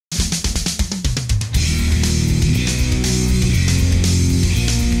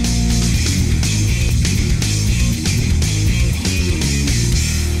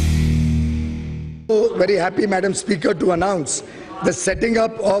very happy, Madam Speaker, to announce the setting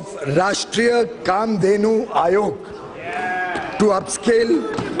up of Rashtriya Kamdhenu Yojana to upscale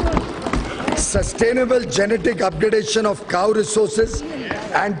sustainable genetic upgradation of cow resources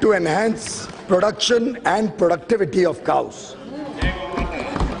and to enhance production and productivity of cows.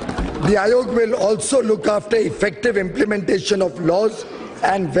 The Ayog will also look after effective implementation of laws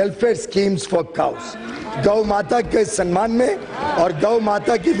and welfare schemes for cows. गौ माता के सम्मान में और गौ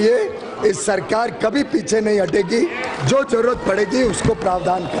माता के लिए इस सरकार कभी पीछे नहीं हटेगी, जो जरूरत पड़ेगी उसको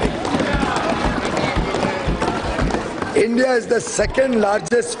प्रावधान करेगी. India is the second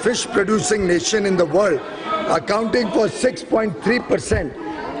largest fish producing nation in the world, accounting for 6.3%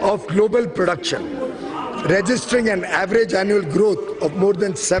 of global production, registering an average annual growth of more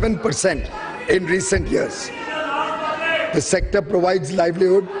than 7% in recent years. The sector provides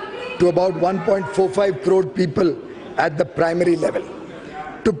livelihood to about 1.45 crore people at the primary level.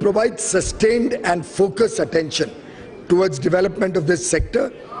 To provide sustained and focused attention towards development of this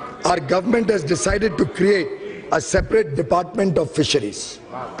sector, our government has decided to create a separate Department of Fisheries.